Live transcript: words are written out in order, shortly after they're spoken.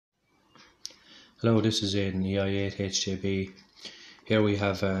Hello, this is Aidan, EFHW. Here we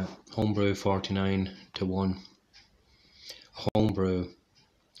have a Homebrew 49-1. Homebrew,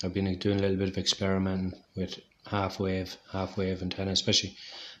 I've been doing a little bit of experimenting with half wave antenna, especially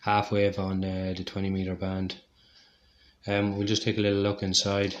half wave on the 20-meter band. We'll just take a little look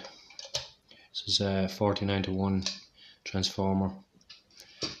inside. This is a 49-1 transformer,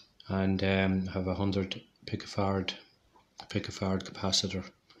 and have a 100 picofarad capacitor.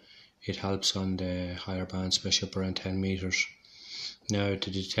 It helps on the higher band, especially up around 10 meters. Now,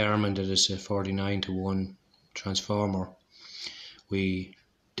 to determine that it's a 49-1 transformer, we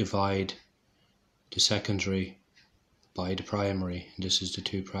divide the secondary by the primary, and this is the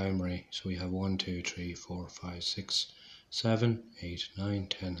two primary. So we have 1, 2, 3, 4, 5, 6, 7, 8, 9,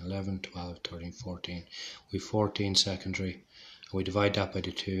 10, 11, 12, 13, 14. We have 14 secondary, and we divide that by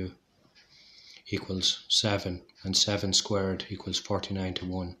the 2, equals 7, and 7 squared equals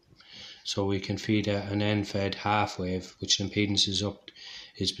 49-1. So we can feed an end-fed half wave, which impedance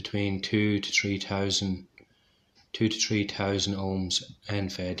is between 2,000 to 3,000 ohms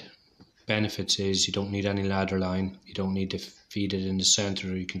end-fed. Benefits is you don't need any ladder line, you don't need to feed it in the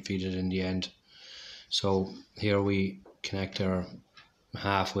center, you can feed it in the end. So here we connect our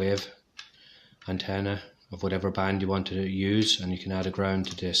half wave antenna of whatever band you want to use, and you can add a ground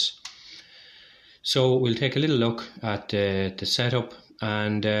to this. So we'll take a little look at the setup,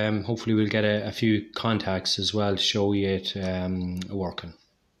 and hopefully we'll get a few contacts as well to show you it working.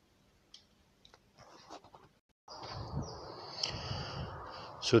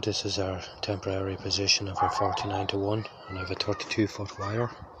 So this is our temporary position of our 49-1, and I have a 32-foot wire,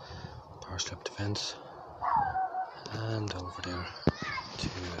 power strip to fence, and over there to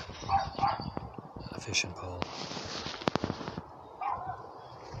a fishing pole.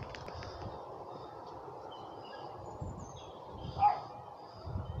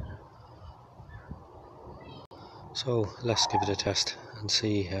 So let's give it a test and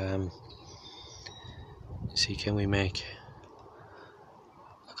see can we make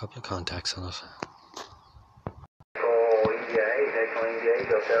a couple of contacts on it. India 8, India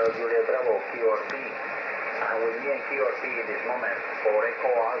 8, Hotel Juliet Bravo, QRP. With me and QRP in this moment for Echo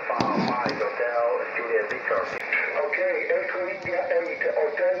Alpha 5, Hotel Juliet Victor. Okay, Echo India 8,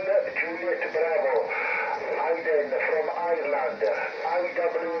 Hotel Juliet Bravo. Aiden from Ireland,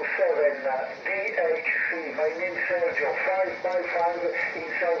 IW7, DHC, my name is Sergio, 5 by 5 in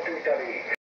South Italy.